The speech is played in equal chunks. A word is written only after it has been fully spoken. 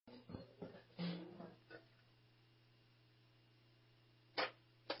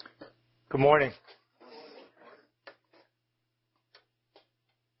Good morning.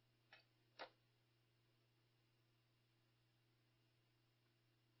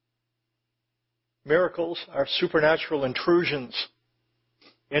 Miracles are supernatural intrusions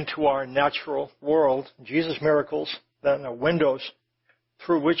into our natural world. Jesus' miracles then are windows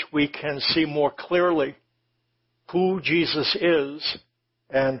through which we can see more clearly who Jesus is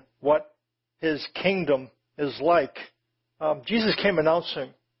and what his kingdom is like. Jesus came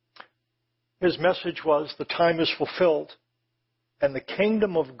announcing his message was, the time is fulfilled and the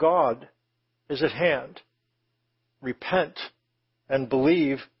kingdom of God is at hand. Repent and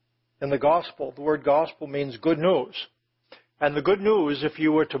believe in the gospel. The word gospel means good news. And the good news, if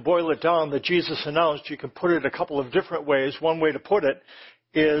you were to boil it down, that Jesus announced, you can put it a couple of different ways. One way to put it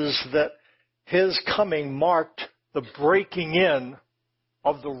is that his coming marked the breaking in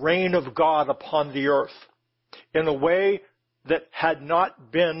of the reign of God upon the earth in a way that had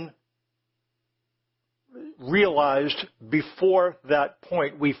not been realized before that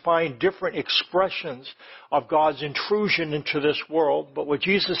point. We find different expressions of God's intrusion into this world, but what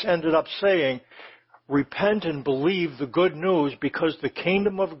Jesus ended up saying, repent and believe the good news because the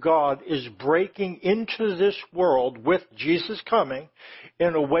kingdom of God is breaking into this world with Jesus coming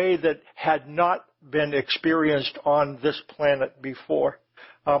in a way that had not been experienced on this planet before.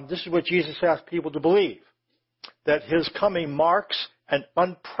 This is what Jesus asked people to believe, that his coming marks an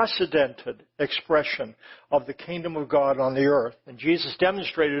unprecedented expression of the kingdom of God on the earth. And Jesus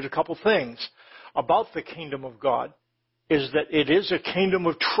demonstrated a couple things about the kingdom of God, is that it is a kingdom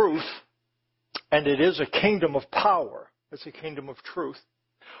of truth and it is a kingdom of power. It's a kingdom of truth.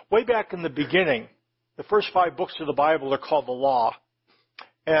 Way back in the beginning, the first 5 books of the Bible are called the Law.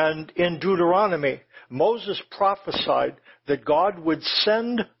 And in Deuteronomy, Moses prophesied that God would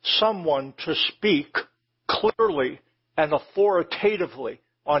send someone to speak clearly and authoritatively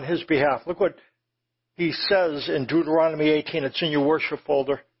on his behalf. Look what he says in Deuteronomy 18. It's in your worship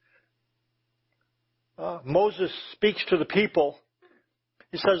folder. Moses speaks to the people.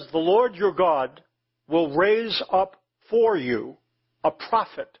 He says, the Lord your God will raise up for you a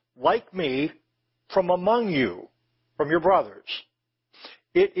prophet like me from among you, from your brothers.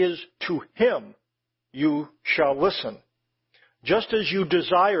 It is to him you shall listen, just as you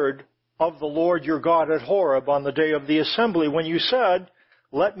desired of the Lord your God at Horeb on the day of the assembly, when you said,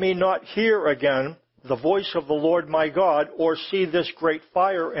 let me not hear again the voice of the Lord my God, or see this great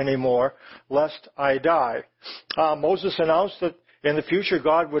fire anymore, lest I die. Moses announced that in the future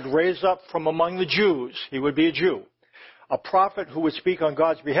God would raise up from among the Jews, he would be a Jew, a prophet who would speak on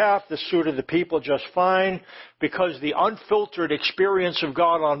God's behalf. This suited the people just fine, because the unfiltered experience of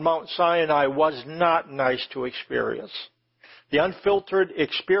God on Mount Sinai was not nice to experience. The unfiltered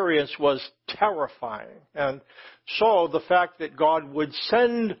experience was terrifying. And so the fact that God would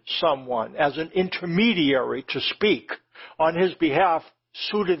send someone as an intermediary to speak on his behalf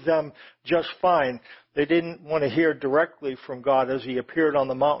suited them just fine. They didn't want to hear directly from God as he appeared on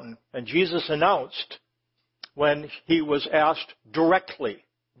the mountain. And Jesus announced, when he was asked directly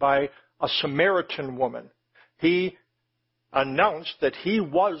by a Samaritan woman, he announced that he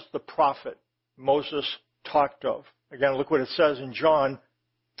was the prophet Moses talked of. Again, look what it says in John.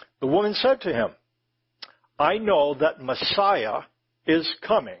 The woman said to him, I know that Messiah is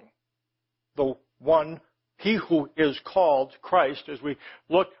coming, the one, he who is called Christ. As we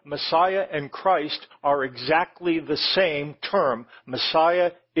look, Messiah and Christ are exactly the same term.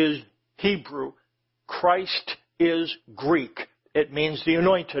 Messiah is Hebrew. Christ is Greek. It means the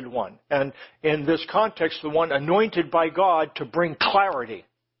anointed one. And in this context, the one anointed by God to bring clarity.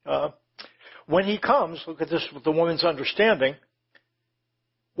 When he comes, look at this with the woman's understanding.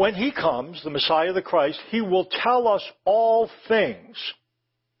 When he comes, the Messiah, the Christ, he will tell us all things.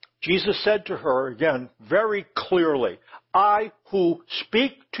 Jesus said to her, again, very clearly, I who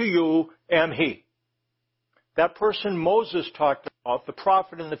speak to you am he. That person Moses talked about, the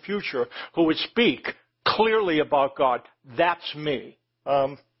prophet in the future, who would speak clearly about God, that's me.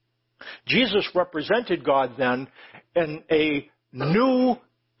 Jesus represented God then in a new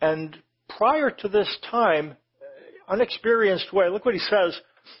and prior to this time, unexperienced way. Look what he says.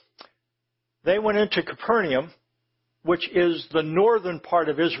 They went into Capernaum, which is the northern part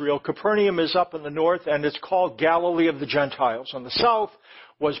of Israel. Capernaum is up in the north, and it's called Galilee of the Gentiles. On the south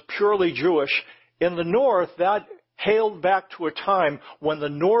was purely Jewish. In the north, that hailed back to a time when the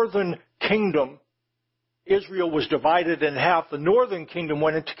northern kingdom, Israel, was divided in half. The northern kingdom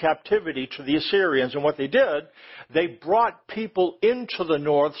went into captivity to the Assyrians, and what they did, they brought people into the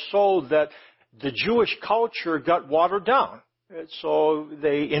north so that the Jewish culture got watered down. So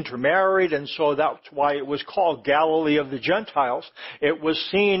they intermarried, and so that's why it was called Galilee of the Gentiles. It was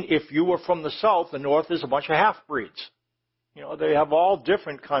seen, if you were from the south, the north is a bunch of half-breeds. They have all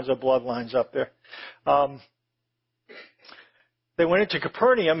different kinds of bloodlines up there. They went into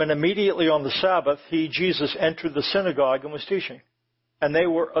Capernaum, and immediately on the Sabbath, Jesus entered the synagogue and was teaching. And they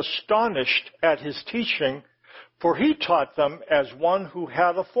were astonished at his teaching, for he taught them as one who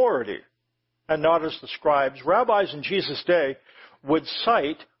had authority, and not as the scribes. Rabbis in Jesus' day would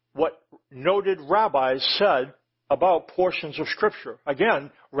cite what noted rabbis said about portions of Scripture.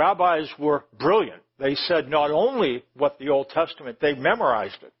 Again, rabbis were brilliant. They said not only what the Old Testament, they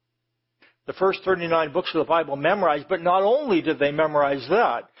memorized it. The first 39 books of the Bible memorized, but not only did they memorize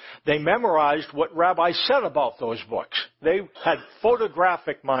that, they memorized what rabbis said about those books. They had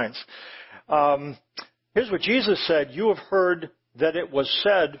photographic minds. Here's what Jesus said, "You have heard that it was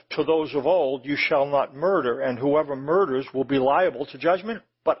said to those of old, you shall not murder, and whoever murders will be liable to judgment.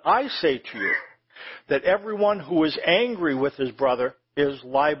 But I say to you that everyone who is angry with his brother is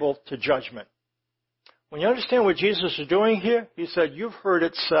liable to judgment." When you understand what Jesus is doing here, he said, you've heard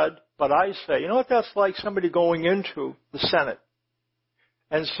it said, but I say. You know what that's like? Somebody going into the Senate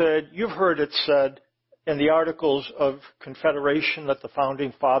and said, you've heard it said in the Articles of Confederation that the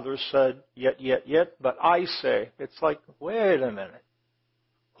Founding Fathers said, yet, but I say. It's like, wait a minute.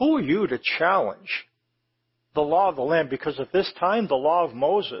 Who are you to challenge the law of the land? Because at this time, the law of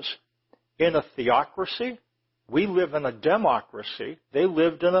Moses, in a theocracy, we live in a democracy. They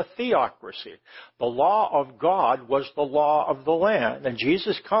lived in a theocracy. The law of God was the law of the land. And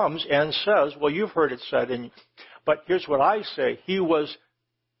Jesus comes and says, well, you've heard it said, but here's what I say. He was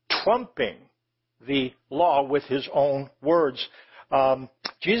trumping the law with his own words.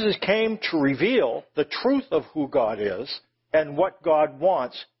 Jesus came to reveal the truth of who God is and what God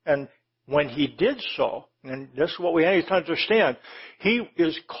wants. And when he did so, and this is what we need to understand, he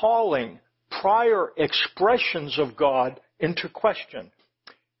is calling prior expressions of God into question.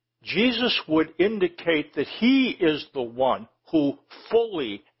 Jesus would indicate that he is the one who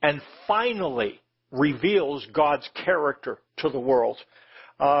fully and finally reveals God's character to the world.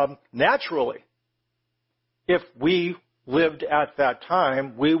 Naturally, if we lived at that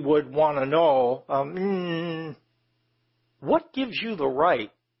time, we would want to know, what gives you the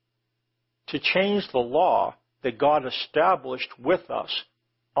right to change the law that God established with us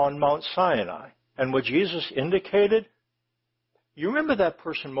on Mount Sinai? And what Jesus indicated, you remember that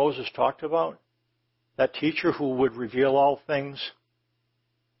person Moses talked about? That teacher who would reveal all things?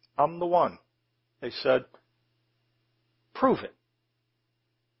 I'm the one. They said, prove it.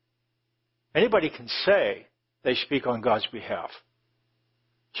 Anybody can say they speak on God's behalf.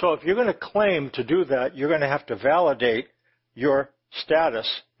 So if you're going to claim to do that, you're going to have to validate your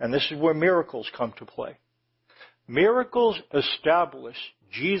status, and this is where miracles come to play. Miracles establish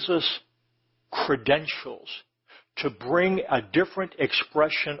Jesus' credentials to bring a different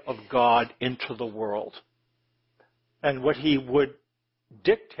expression of God into the world. And what he would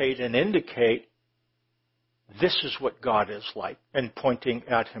dictate and indicate, this is what God is like, and pointing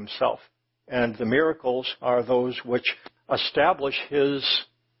at himself. And the miracles are those which establish his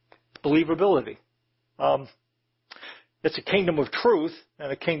believability. It's a kingdom of truth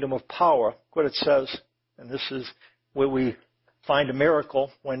and a kingdom of power, what it says. And this is where we find a miracle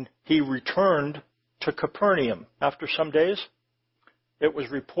when he returned to Capernaum. After some days, it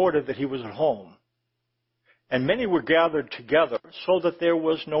was reported that he was at home. And many were gathered together so that there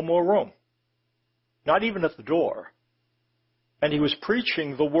was no more room, not even at the door. And he was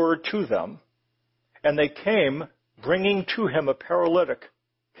preaching the word to them, and they came bringing to him a paralytic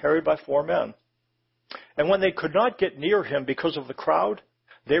carried by 4 men. And when they could not get near him because of the crowd,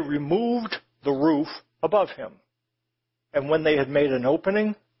 they removed the roof above him. And when they had made an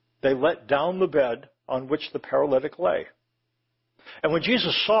opening, they let down the bed on which the paralytic lay. And when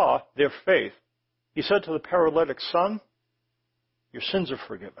Jesus saw their faith, he said to the paralytic, son, your sins are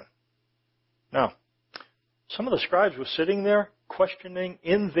forgiven. Now, some of the scribes were sitting there questioning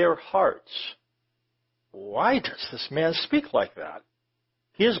in their hearts, why does this man speak like that?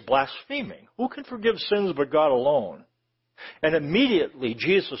 He is blaspheming. Who can forgive sins but God alone? And immediately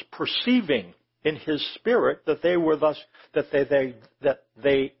Jesus, perceiving in his spirit that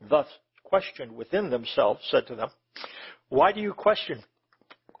they thus questioned within themselves, said to them, why do you question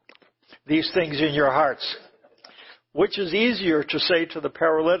these things in your hearts? Which is easier to say to the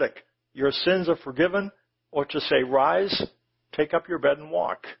paralytic, your sins are forgiven, or to say, rise, take up your bed and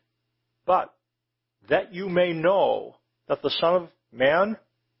walk? But that you may know that the Son of Man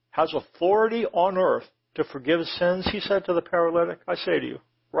has authority on earth to forgive sins, he said to the paralytic, I say to you,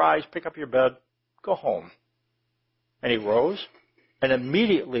 rise, pick up your bed, go home. And he rose and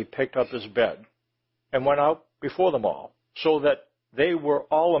immediately picked up his bed and went out before them all, so that they were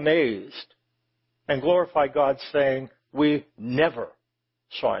all amazed and glorified God, saying, we never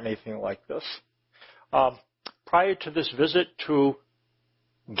saw anything like this. Prior to this visit to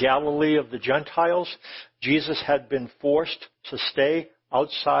Galilee of the Gentiles, Jesus had been forced to stay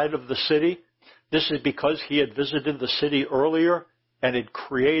outside of the city. This is because he had visited the city earlier and had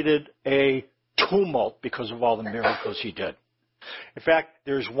created a tumult because of all the miracles he did. In fact,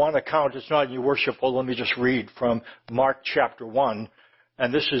 there's one account, it's not in your worship, well, let me just read from Mark chapter 1,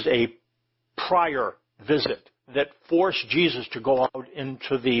 and this is a prior visit that forced Jesus to go out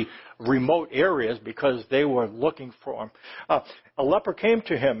into the remote areas because they were looking for him. A leper came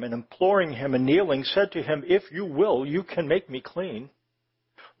to him and imploring him and kneeling said to him, if you will, you can make me clean.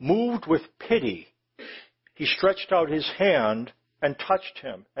 Moved with pity, he stretched out his hand and touched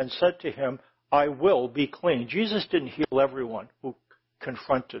him and said to him, I will be clean. Jesus didn't heal everyone who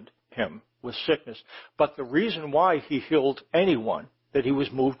confronted him with sickness, but the reason why he healed anyone, that he was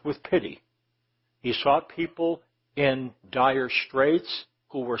moved with pity. He saw people in dire straits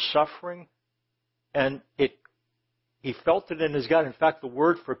who were suffering, and he felt it in his gut. In fact, the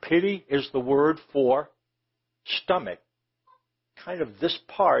word for pity is the word for stomach. Kind of this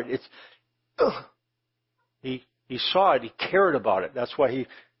part, it's, he saw it, he cared about it. That's why he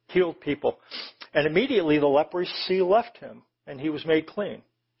healed people. And immediately the leprosy left him, and he was made clean.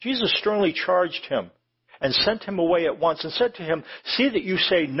 Jesus sternly charged him and sent him away at once and said to him, see that you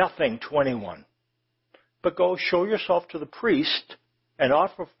say nothing to anyone, but go show yourself to the priest and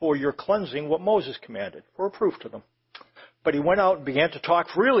offer for your cleansing what Moses commanded, for a proof to them. But he went out and began to talk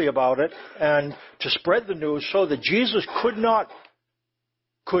freely about it and to spread the news so that Jesus could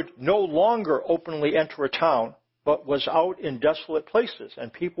no longer openly enter a town, but was out in desolate places,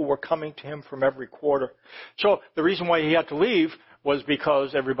 and people were coming to him from every quarter. So the reason why he had to leave was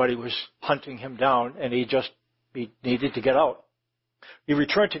because everybody was hunting him down, and he needed to get out. He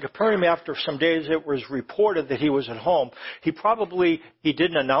returned to Capernaum after some days. It was reported that he was at home. He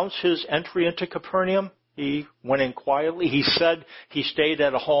didn't announce his entry into Capernaum. He went in quietly. He said he stayed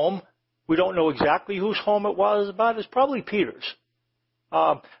at a home. We don't know exactly whose home it was, but it's probably Peter's.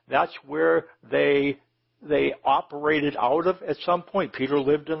 That's where they operated out of at some point. Peter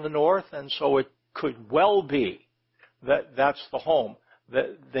lived in the north, and so it could well be that that's the home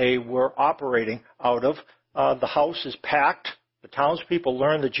that they were operating out of. The house is packed. The townspeople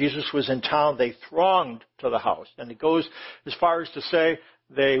learned that Jesus was in town. They thronged to the house. And it goes as far as to say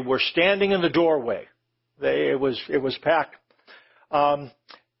they were standing in the doorway. It was packed. And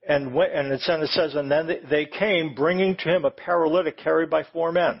it says, and then they came bringing to him a paralytic carried by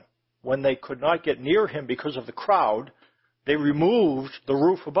 4 men. When they could not get near him because of the crowd, they removed the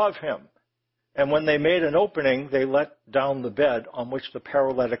roof above him. And when they made an opening, they let down the bed on which the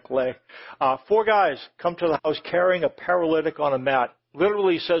paralytic lay. 4 guys come to the house carrying a paralytic on a mat.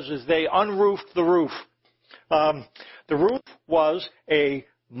 Literally says as they unroofed the roof. The roof was a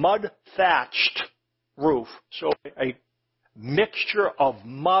mud-thatched roof. So a mixture of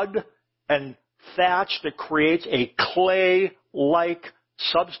mud and thatch that creates a clay-like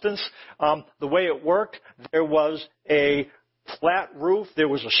substance. The way it worked, there was a flat roof. There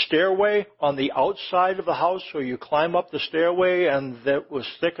was a stairway on the outside of the house, so you climb up the stairway, and that was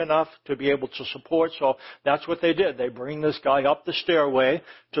thick enough to be able to support. So that's what they did. They bring this guy up the stairway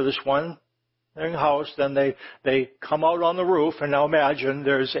to this one house, then they come out on the roof, and now imagine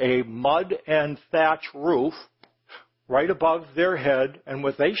there's a mud and thatch roof right above their head, and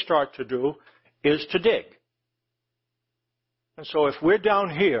what they start to do is to dig. And so if we're down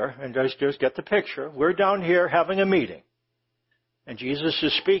here, and just get the picture, we're down here having a meeting, and Jesus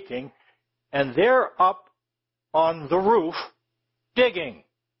is speaking, and they're up on the roof digging.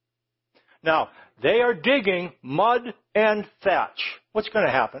 Now, they are digging mud and thatch. What's going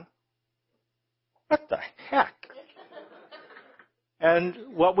to happen? What the heck? And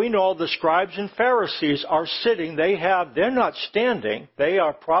what we know, the scribes and Pharisees are sitting. They're not standing. They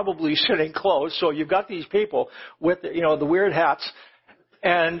are probably sitting close. So you've got these people with, the weird hats.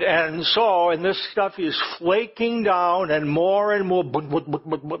 And this stuff is flaking down and more.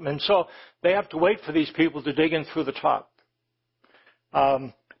 And so they have to wait for these people to dig in through the top.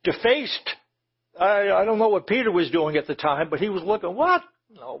 Defaced. I don't know what Peter was doing at the time, but he was looking, what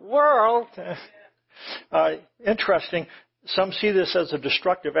in the world? Interesting. Some see this as a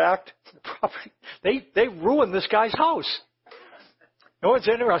destructive act. They ruined this guy's house. You know what's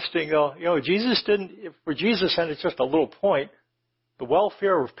interesting, though? Jesus didn't, for Jesus, and it's just a little point, the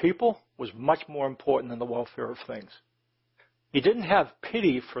welfare of people was much more important than the welfare of things. He didn't have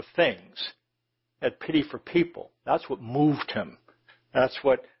pity for things. had pity for people. That's what moved him. That's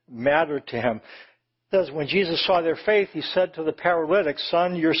what mattered to him. It says, when Jesus saw their faith, he said to the paralytic,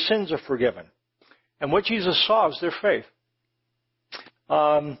 son, your sins are forgiven. And what Jesus saw was their faith.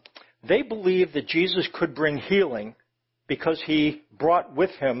 They believed that Jesus could bring healing because he brought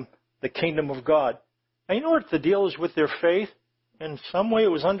with him the kingdom of God. And you know what the deal is with their faith? In some way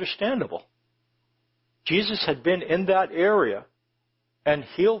it was understandable. Jesus had been in that area and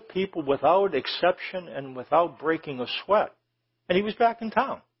healed people without exception and without breaking a sweat. And he was back in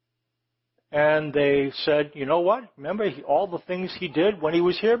town. And they said, you know what? Remember all the things he did when he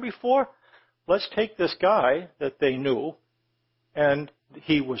was here before? Let's take this guy that they knew, and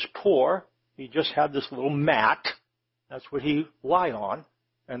he was poor. He just had this little mat. That's what he lay on.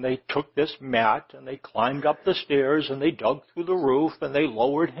 And they took this mat, and they climbed up the stairs, and they dug through the roof, and they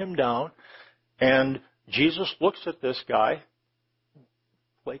lowered him down. And Jesus looks at this guy,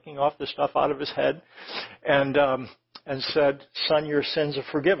 flaking off the stuff out of his head, and said, son, your sins are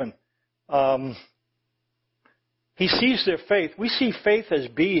forgiven. He sees their faith. We see faith as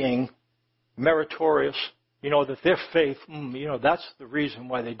being meritorious. You know, that their faith, that's the reason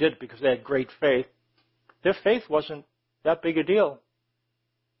why they did it, because they had great faith. Their faith wasn't that big a deal.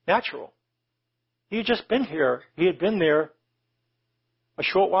 Natural. He had just been here. He had been there a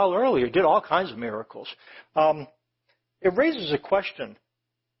short while earlier. Did all kinds of miracles. It raises a question,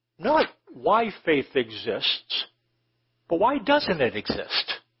 not why faith exists, but why doesn't it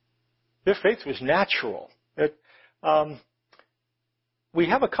exist? Their faith was natural. We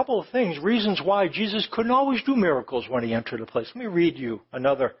have a couple of things, reasons why Jesus couldn't always do miracles when he entered a place. Let me read you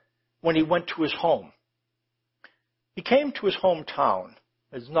another. When he went to his home. He came to his hometown.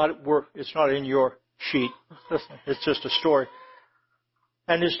 It's not in your sheet. It's just a story.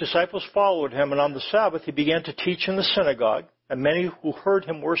 And his disciples followed him, and on the Sabbath he began to teach in the synagogue, and many who heard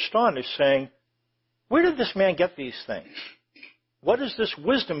him were astonished, saying, where did this man get these things? What is this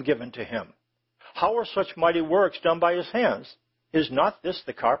wisdom given to him? How are such mighty works done by his hands? Is not this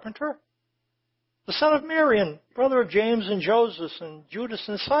the carpenter? The son of Mary and brother of James and Joseph and Judas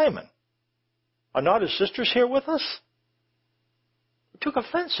and Simon. Are not his sisters here with us? He took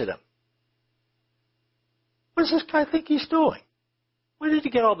offense at him. What does this guy think he's doing? Where did he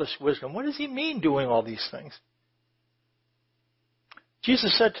get all this wisdom? What does he mean doing all these things?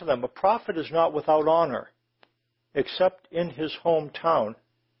 Jesus said to them, a prophet is not without honor, except in his hometown.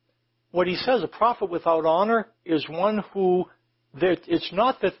 What he says, a prophet without honor, is one who, it's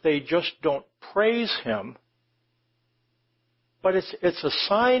not that they just don't praise him, but it's a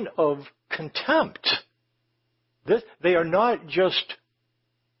sign of contempt. They are not just,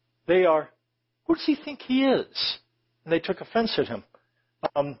 they are, who does he think he is? And they took offense at him.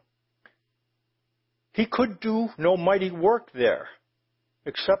 He could do no mighty work there,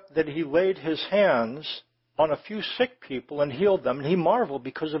 except that he laid his hands on a few sick people and healed them, and he marveled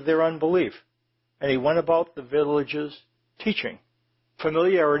because of their unbelief. And he went about the villages teaching.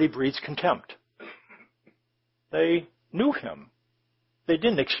 Familiarity breeds contempt. They knew him. They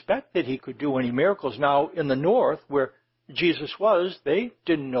didn't expect that he could do any miracles. Now, in the north, where Jesus was, they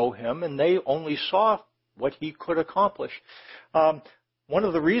didn't know him, and they only saw what he could accomplish. One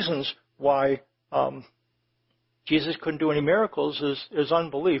of the reasons why Jesus couldn't do any miracles is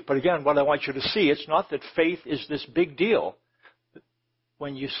unbelief. But again, what I want you to see, it's not that faith is this big deal.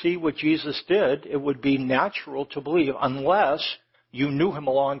 When you see what Jesus did, it would be natural to believe, unless you knew him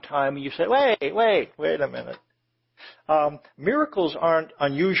a long time and you say, wait a minute. Miracles aren't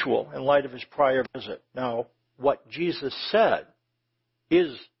unusual in light of his prior visit. Now, what Jesus said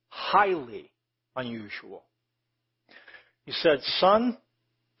is highly unusual. He said, son,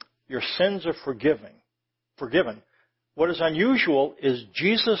 your sins are forgiven. What is unusual is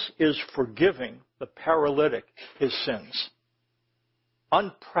Jesus is forgiving the paralytic his sins.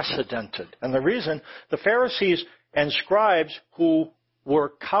 Unprecedented. And the reason, the Pharisees and scribes who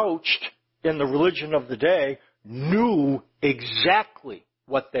were couched in the religion of the day knew exactly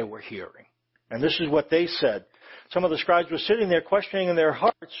what they were hearing. And this is what they said. Some of the scribes were sitting there questioning in their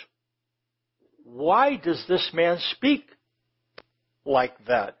hearts, why does this man speak like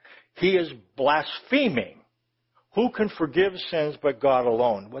that? He is blaspheming. Who can forgive sins but God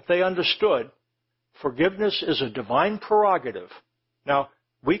alone? What they understood, forgiveness is a divine prerogative. Now,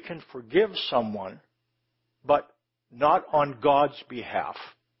 we can forgive someone, but not on God's behalf.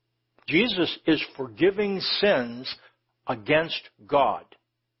 Jesus is forgiving sins against God.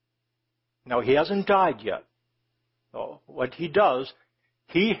 Now, he hasn't died yet. So what he does,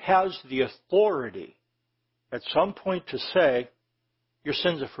 he has the authority at some point to say, your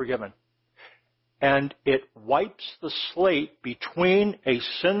sins are forgiven. And it wipes the slate between a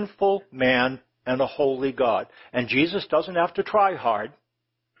sinful man and a holy God. And Jesus doesn't have to try hard.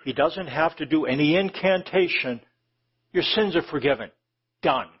 He doesn't have to do any incantation. Your sins are forgiven.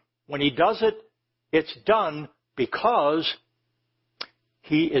 Done. When he does it, it's done because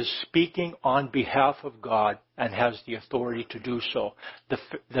he is speaking on behalf of God and has the authority to do so.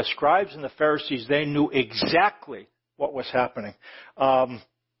 The scribes and the Pharisees, they knew exactly what was happening.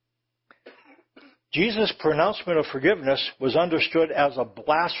 Jesus' pronouncement of forgiveness was understood as a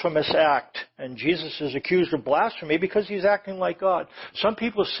blasphemous act, and Jesus is accused of blasphemy because he's acting like God. Some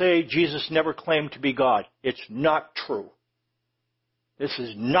people say Jesus never claimed to be God. It's not true. This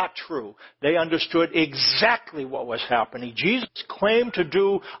is not true. They understood exactly what was happening. Jesus claimed to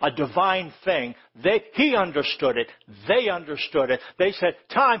do a divine thing. He understood it. They understood it. They said,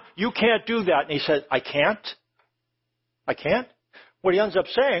 "Time, you can't do that." And he said, "I can't? I can't?" What he ends up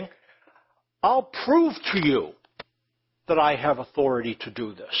saying, "I'll prove to you that I have authority to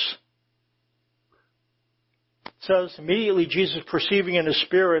do this." It says, immediately Jesus, perceiving in his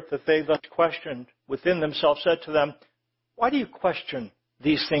spirit that they thus questioned within themselves, said to them, "Why do you question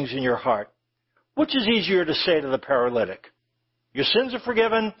these things in your heart? Which is easier to say to the paralytic, 'Your sins are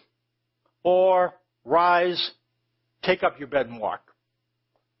forgiven,' or 'Rise, take up your bed and walk'?"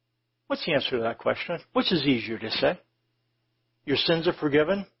 What's the answer to that question? Which is easier to say? Your sins are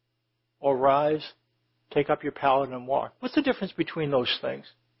forgiven, or rise, take up your pallet and walk? What's the difference between those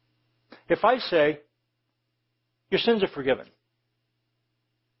things? If I say, your sins are forgiven,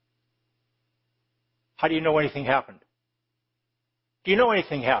 how do you know anything happened? Do you know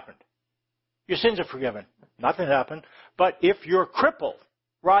anything happened? Your sins are forgiven. Nothing happened. But if you're crippled,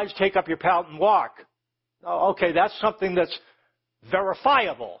 rise, take up your pallet and walk. Okay, that's something that's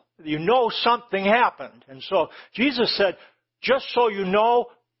verifiable. You know something happened. And so Jesus said, just so you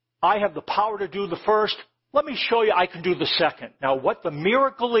know, I have the power to do the first. Let me show you I can do the second. Now, what the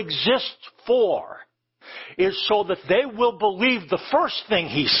miracle exists for is so that they will believe the first thing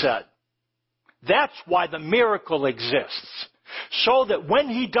he said. That's why the miracle exists. So that when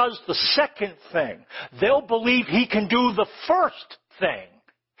he does the second thing, they'll believe he can do the first thing,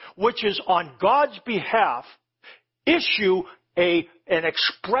 which is on God's behalf, issue an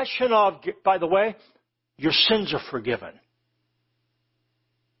expression of, by the way, your sins are forgiven.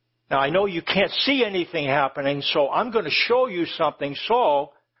 Now, I know you can't see anything happening, so I'm going to show you something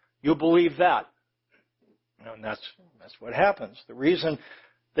so you'll believe that. And that's what happens. The reason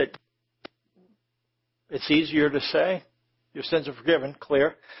that it's easier to say, your sins are forgiven,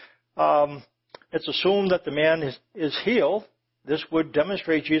 clear. It's assumed that the man is healed. This would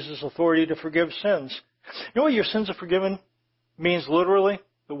demonstrate Jesus' authority to forgive sins. You know what your sins are forgiven means literally?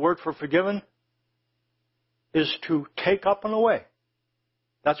 The word for forgiven is to take up and away.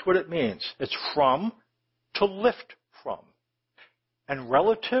 That's what it means. It's from, to lift from. And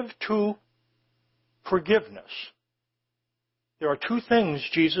relative to forgiveness, there are two things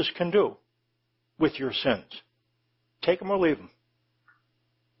Jesus can do with your sins. Take them or leave them.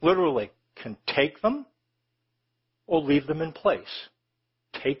 Literally, can take them or leave them in place.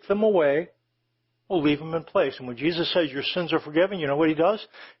 Take them away or leave them in place. And when Jesus says your sins are forgiven, you know what he does?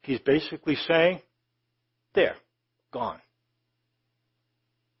 He's basically saying, there, gone.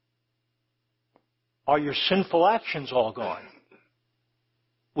 Are your sinful actions all gone?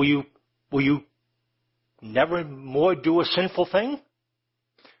 Will you never more do a sinful thing?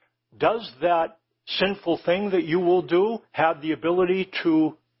 Does that sinful thing that you will do have the ability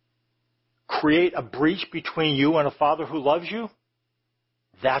to create a breach between you and a Father who loves you?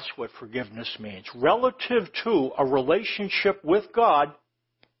 That's what forgiveness means. Relative to a relationship with God,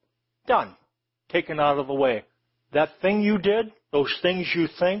 done. Taken out of the way. That thing you did, those things you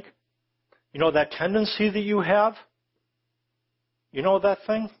think, you know that tendency that you have? You know that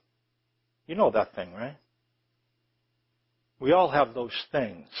thing? You know that thing, right? We all have those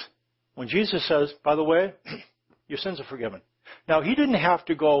things. When Jesus says, by the way, your sins are forgiven. Now, he didn't have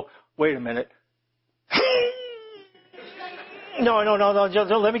to go, wait a minute. No,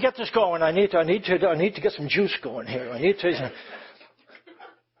 let me get this going. I need to get some juice going here. He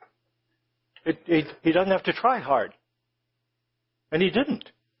doesn't have to try hard. And he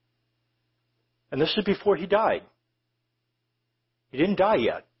didn't. And this is before he died. He didn't die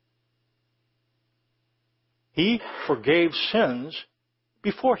yet. He forgave sins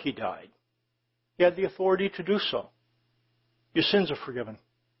before he died. He had the authority to do so. Your sins are forgiven.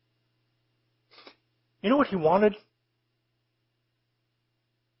 You know what he wanted?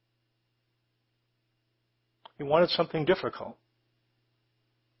 He wanted something difficult.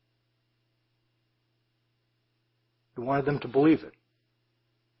 He wanted them to believe it.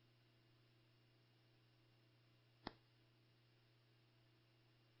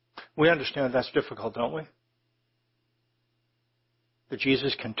 We understand that's difficult, don't we? That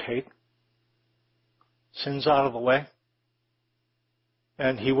Jesus can take sins out of the way,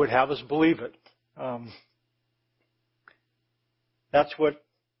 and He would have us believe it. That's what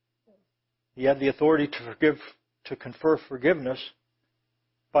He had the authority to forgive, to confer forgiveness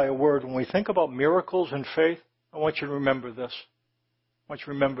by a word. When we think about miracles and faith, I want you to remember this. I want you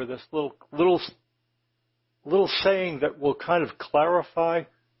to remember this little saying that will kind of clarify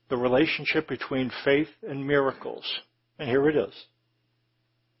the relationship between faith and miracles. And here it is.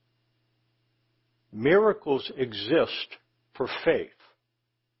 Miracles exist for faith,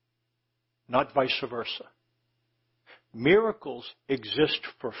 not vice versa. Miracles exist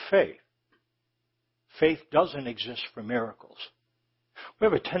for faith. Faith doesn't exist for miracles. We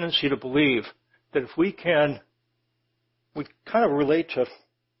have a tendency to believe that if we kind of relate to,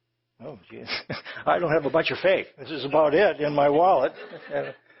 oh, geez, I don't have a bunch of faith. This is about it in my wallet.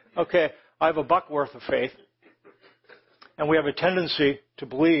 Okay, I have $1 worth of faith. And we have a tendency to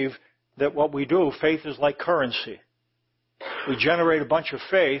believe that what we do, faith is like currency. We generate a bunch of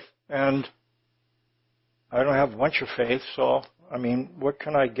faith, and I don't have a bunch of faith, so, what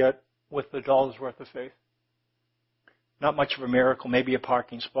can I get with $1 worth of faith? Not much of a miracle, maybe a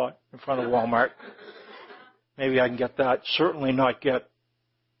parking spot in front of Walmart. Maybe I can get that. Certainly not get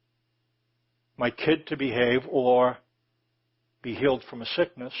my kid to behave or be healed from a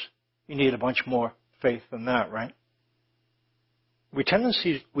sickness. You need a bunch more faith than that, right? We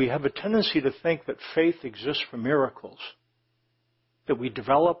have a tendency to think that faith exists for miracles, that we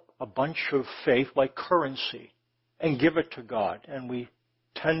develop a bunch of faith like currency and give it to God. And we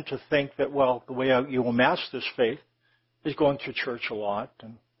tend to think that, well, the way you amass this faith is going to church a lot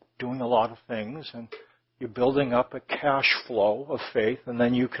and doing a lot of things, and you're building up a cash flow of faith, and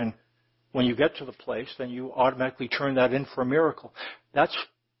then you can, when you get to the place, then you automatically turn that in for a miracle. That's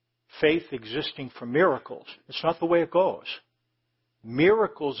faith existing for miracles. It's not the way it goes.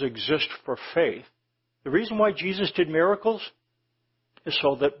 Miracles exist for faith. The reason why Jesus did miracles is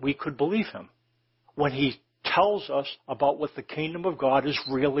so that we could believe Him when He tells us about what the kingdom of God is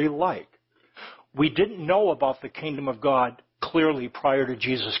really like. We didn't know about the kingdom of God clearly prior to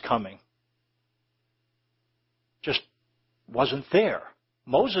Jesus coming. Just wasn't there.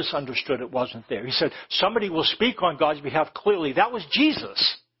 Moses understood it wasn't there. He said, somebody will speak on God's behalf clearly. That was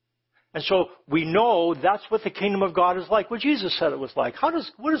Jesus. And so we know that's what the kingdom of God is like, what Jesus said it was like. What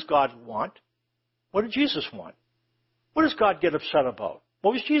does God want? What did Jesus want? What does God get upset about?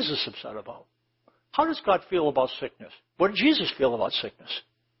 What was Jesus upset about? How does God feel about sickness? What did Jesus feel about sickness?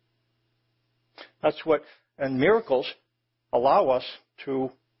 And miracles allow us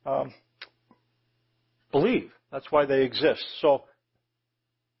to believe. That's why they exist. So,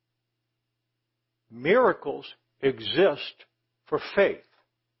 miracles exist for faith,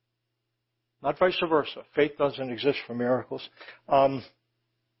 not vice versa. Faith doesn't exist for miracles.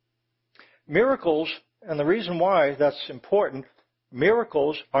 Miracles, and the reason why that's important,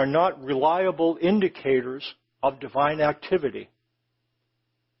 miracles are not reliable indicators of divine activity.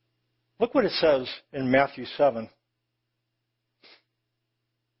 Look what it says in Matthew 7.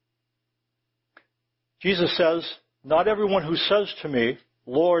 Jesus says, not everyone who says to me,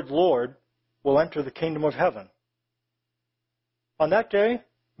 Lord, Lord, will enter the kingdom of heaven. On that day,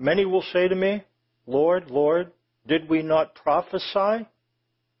 many will say to me, Lord, Lord, did we not prophesy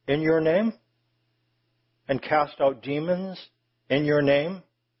in your name and cast out demons in your name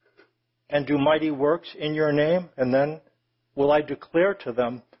and do mighty works in your name? And then will I declare to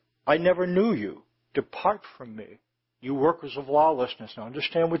them, I never knew you. Depart from me, you workers of lawlessness. Now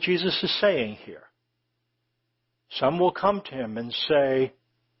understand what Jesus is saying here. Some will come to him and say,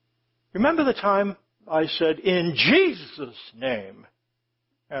 remember the time I said, in Jesus' name,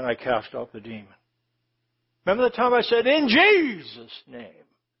 and I cast out the demon? Remember the time I said, in Jesus' name,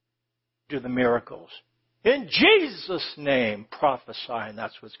 do the miracles? In Jesus' name, prophesy, and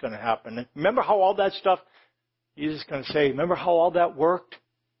that's what's going to happen. And remember how all that stuff, Jesus is going to say, remember how all that worked?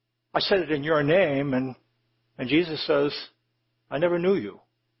 I said it in your name, and Jesus says, I never knew you.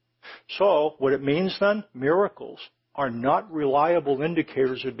 So, what it means then, miracles are not reliable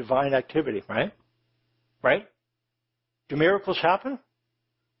indicators of divine activity, right? Right? Do miracles happen?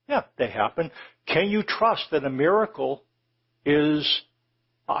 Yeah, they happen. Can you trust that a miracle is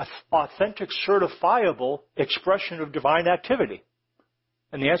authentic, certifiable expression of divine activity?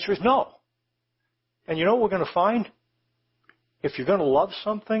 And the answer is no. And you know what we're going to find? If you're going to love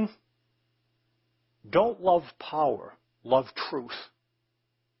something, don't love power, love truth.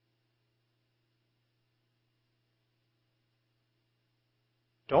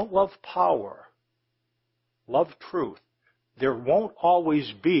 Don't love power, love truth. there won't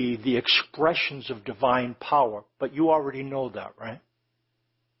always be the expressions of divine power, but you already know that, right?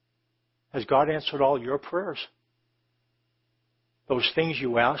 Has God answered all your prayers? Those things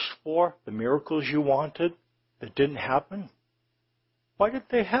you asked for, the miracles you wanted that didn't happen, why did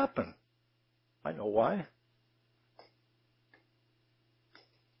they happen? I know why.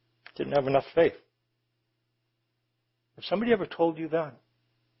 Didn't have enough faith. Has somebody ever told you that?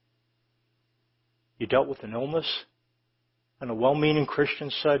 You dealt with an illness, and a well-meaning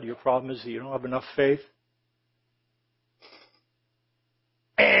Christian said, your problem is that you don't have enough faith?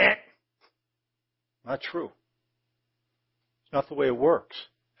 Not true. It's not the way it works.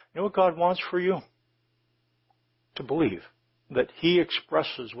 You know what God wants for you? To believe that He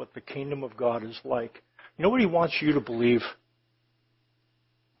expresses what the kingdom of God is like. You know what He wants you to believe?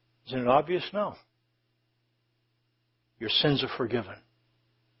 Isn't it obvious now? Your sins are forgiven.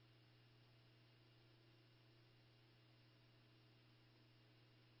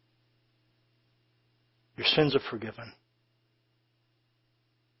 Your sins are forgiven.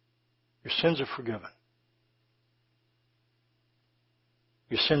 Your sins are forgiven.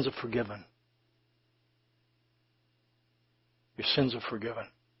 Your sins are forgiven. Your sins are forgiven.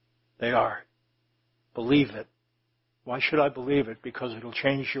 They are. Believe it. Why should I believe it? Because it'll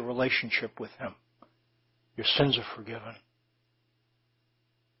change your relationship with Him. Your sins are forgiven.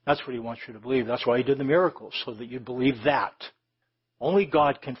 That's what He wants you to believe. That's why He did the miracles, so that you believe that. Only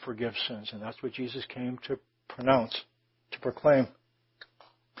God can forgive sins, and that's what Jesus came to pronounce, to proclaim.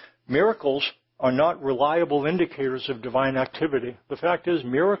 Miracles are not reliable indicators of divine activity. The fact is,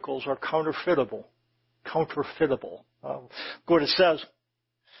 miracles are counterfeitable. Counterfeitable. Go what it says.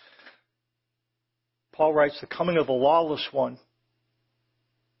 Paul writes, the coming of the lawless one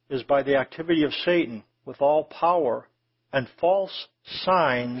is by the activity of Satan with all power and false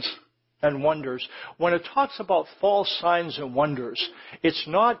signs and wonders. When it talks about false signs and wonders, it's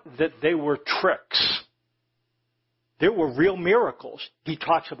not that they were tricks. There were real miracles. He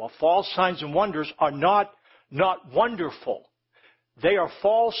talks about false signs and wonders are not wonderful. They are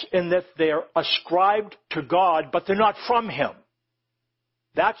false in that they're ascribed to God, but they're not from Him.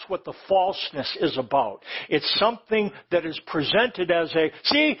 That's what the falseness is about. It's something that is presented as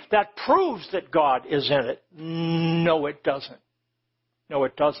see, that proves that God is in it. No, it doesn't. No,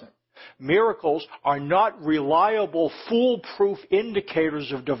 it doesn't. Miracles are not reliable, foolproof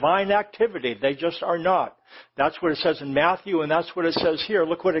indicators of divine activity. They just are not. That's what it says in Matthew, and that's what it says here.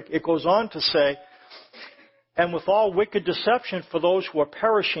 Look what it goes on to say. And with all wicked deception for those who are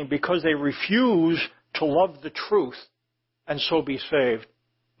perishing because they refuse to love the truth and so be saved.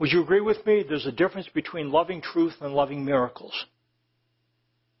 Would you agree with me? There's a difference between loving truth and loving miracles.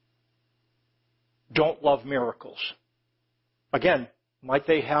 Don't love miracles. Again, might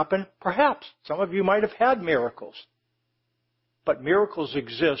they happen? Perhaps. Some of you might have had miracles. But miracles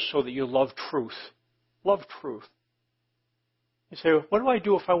exist so that you love truth. Love truth. You say, what do I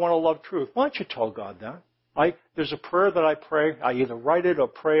do if I want to love truth? Why don't you tell God that? There's a prayer that I pray. I either write it or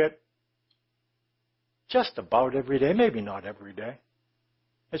pray it just about every day. Maybe not every day.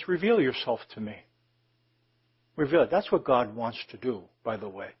 It's reveal yourself to me. Reveal it. That's what God wants to do, by the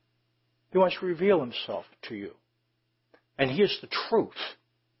way. He wants to reveal Himself to you. And He is the truth.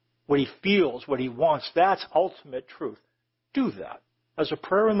 What He feels, what He wants, that's ultimate truth. Do that. As a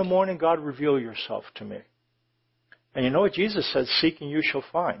prayer in the morning, God, reveal yourself to me. And you know what Jesus said? Seek and you shall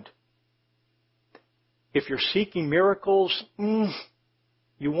find. If you're seeking miracles,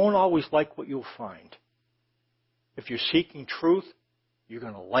 you won't always like what you'll find. If you're seeking truth, you're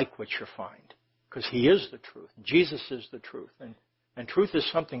going to like what you find. Because He is the truth. Jesus is the truth. And truth is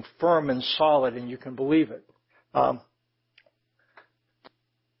something firm and solid, and you can believe it.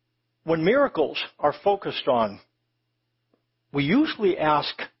 When miracles are focused on, we usually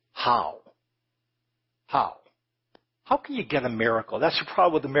ask, how? How? How can you get a miracle? That's the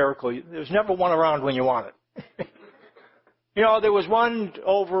problem with the miracle. There's never one around when you want it. You know, there was one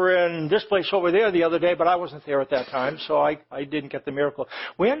over in this place over there the other day, but I wasn't there at that time, so I didn't get the miracle.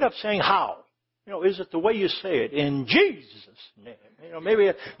 We end up saying, how? You know, is it the way you say it? In Jesus' name. You know,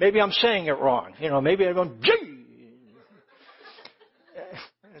 maybe I'm saying it wrong. You know, maybe I'm going, Jesus.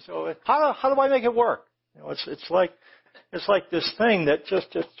 So how do I make it work? You know, it's like this thing that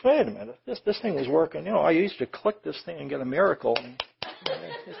just wait a minute. This thing is working. You know, I used to click this thing and get a miracle. And,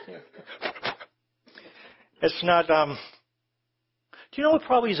 it's not. Do you know what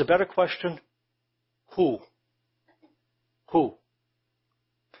probably is a better question? Who? Who?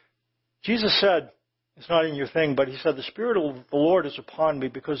 Jesus said, it's not in your thing, but He said, the Spirit of the Lord is upon me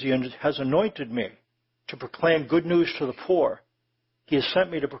because He has anointed me to proclaim good news to the poor. He has sent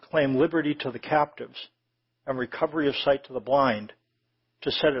me to proclaim liberty to the captives and recovery of sight to the blind,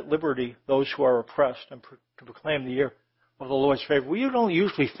 to set at liberty those who are oppressed, and to proclaim the year of the Lord's favor. Well, you don't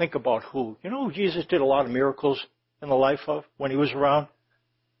usually think about who. You know who Jesus did a lot of miracles in the life of when he was around?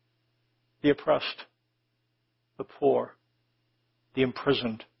 The oppressed, the poor, the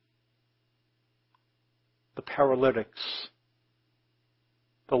imprisoned, the paralytics,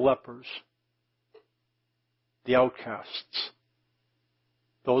 the lepers, the outcasts,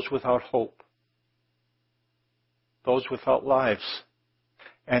 those without hope, those without lives.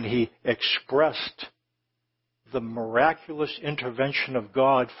 And he expressed the miraculous intervention of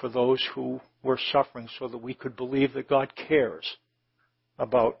God for those who were suffering so that we could believe that God cares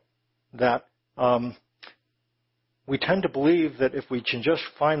about that. We tend to believe that if we can just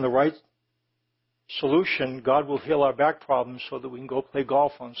find the right solution, God will heal our back problems so that we can go play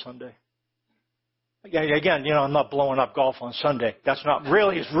golf on Sunday. Again, I'm not blowing up golf on Sunday.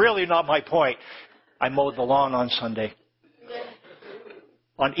 It's really not my point. I mowed the lawn on Sunday.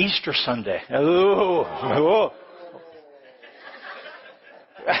 On Easter Sunday. Ooh.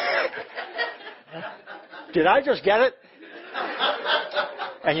 Did I just get it?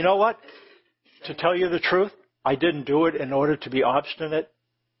 And you know what? To tell you the truth, I didn't do it in order to be obstinate,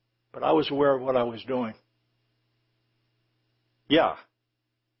 but I was aware of what I was doing. Yeah.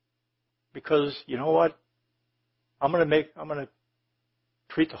 Because you know what? I'm going to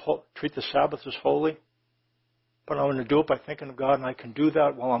treat the Sabbath as holy, but I'm going to do it by thinking of God, and I can do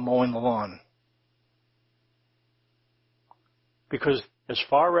that while I'm mowing the lawn. Because as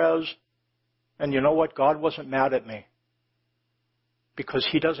far as, and you know what? God wasn't mad at me. Because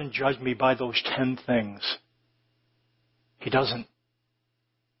he doesn't judge me by those 10 things. He doesn't.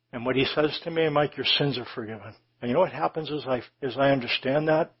 And what he says to me, Mike, your sins are forgiven. And you know what happens as I understand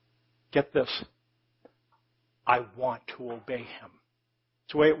that? Get this. I want to obey him.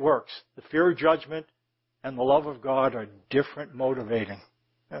 It's the way it works. The fear of judgment and the love of God are different motivating.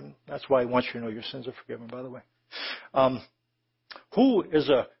 And that's why he wants you to know your sins are forgiven, by the way. Who is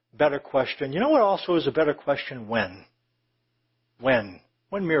a better question? You know what also is a better question? When? When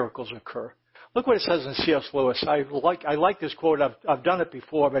miracles occur. Look what it says in C.S. Lewis. I like this quote. I've done it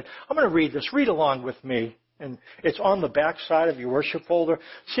before, but I'm going to read this. Read along with me. And it's on the back side of your worship folder.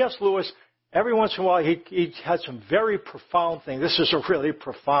 C.S. Lewis, every once in a while, he had some very profound things. This is a really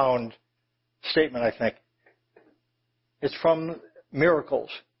profound statement, I think. It's from Miracles.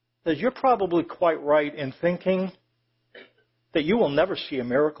 It says, you're probably quite right in thinking that you will never see a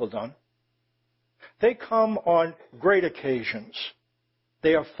miracle done. They come on great occasions.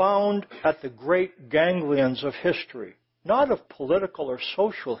 They are found at the great ganglions of history, not of political or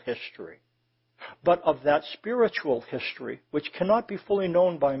social history, but of that spiritual history which cannot be fully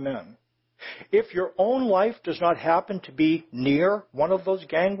known by men. If your own life does not happen to be near one of those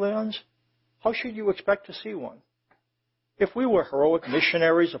ganglions, how should you expect to see one? If we were heroic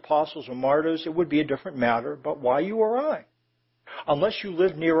missionaries, apostles, or martyrs, it would be a different matter, but why you or I? Unless you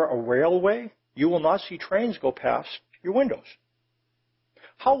live near a railway, you will not see trains go past your windows.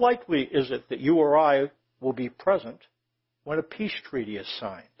 How likely is it that you or I will be present when a peace treaty is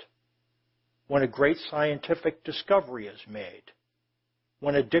signed, when a great scientific discovery is made,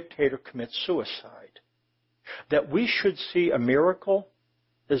 when a dictator commits suicide? That we should see a miracle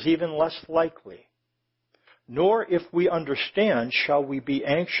is even less likely. Nor, if we understand, shall we be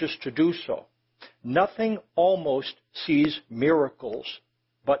anxious to do so. Nothing almost sees miracles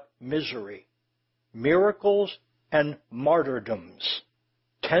but misery. Miracles and martyrdoms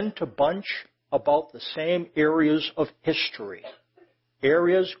tend to bunch about the same areas of history,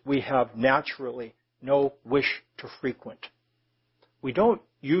 areas we have naturally no wish to frequent. We don't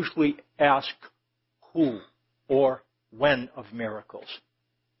usually ask who or when of miracles.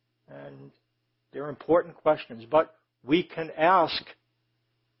 And they're important questions, but we can ask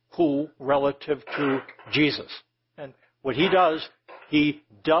who relative to Jesus. And what he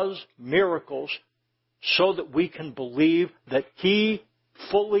does miracles so that we can believe that he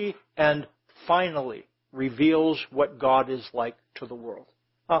fully and finally reveals what God is like to the world.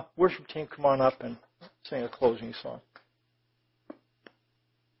 Worship team, come on up and sing a closing song.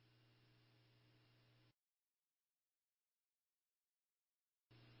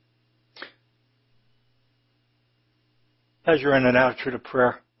 As you're in an attitude of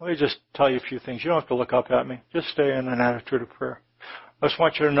prayer, let me just tell you a few things. You don't have to look up at me. Just stay in an attitude of prayer. I just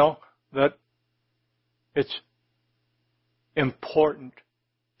want you to know that it's important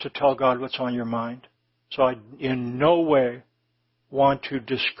to tell God what's on your mind. So I in no way want to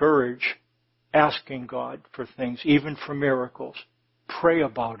discourage asking God for things, even for miracles. Pray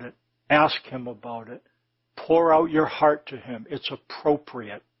about it. Ask him about it. Pour out your heart to him. It's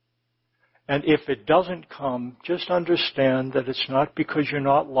appropriate. And if it doesn't come, just understand that it's not because you're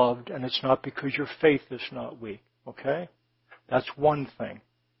not loved and it's not because your faith is not weak. Okay? That's one thing.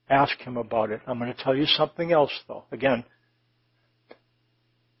 Ask him about it. I'm going to tell you something else, though. Again,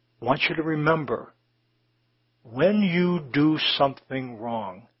 I want you to remember, when you do something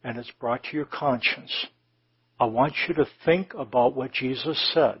wrong and it's brought to your conscience, I want you to think about what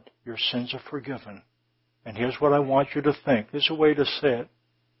Jesus said. Your sins are forgiven. And here's what I want you to think. There's a way to say it.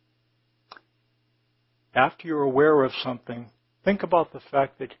 After you're aware of something, think about the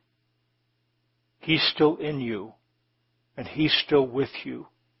fact that he's still in you and he's still with you.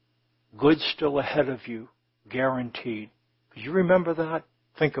 Good's still ahead of you, guaranteed. Do you remember that?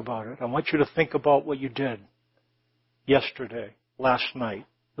 Think about it. I want you to think about what you did yesterday, last night,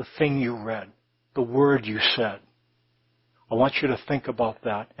 the thing you read, the word you said. I want you to think about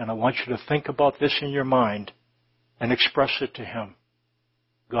that, and I want you to think about this in your mind and express it to him.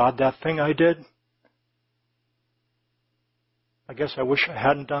 God, that thing I did, I guess I wish I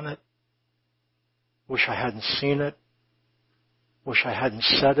hadn't done it. Wish I hadn't seen it. Wish I hadn't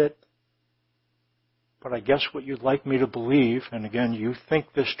said it. But I guess what you'd like me to believe, and again, you think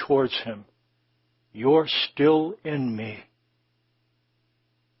this towards him, you're still in me.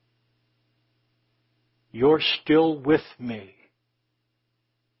 You're still with me.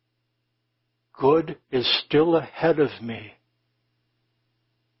 Good is still ahead of me.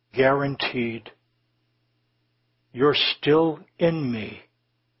 Guaranteed. You're still in me.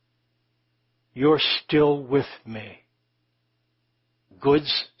 You're still with me.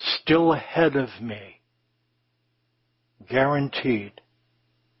 Good's still ahead of me. Guaranteed.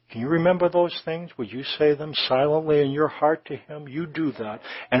 Can you remember those things? Would you say them silently in your heart to him? You do that.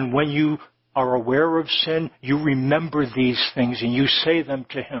 And when you are aware of sin, you remember these things and you say them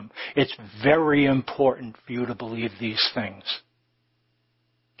to him. It's very important for you to believe these things.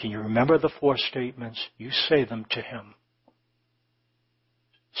 Can you remember the 4 statements? You say them to him.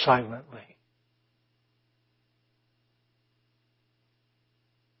 Silently.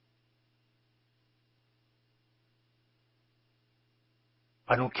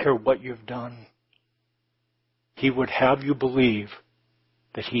 I don't care what you've done. He would have you believe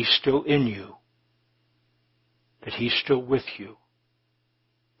that he's still in you, that he's still with you,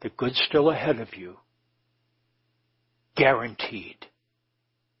 that good's still ahead of you. Guaranteed.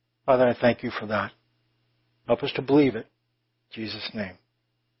 Father, I thank you for that. Help us to believe it. In Jesus' name.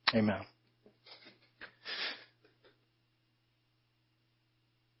 Amen.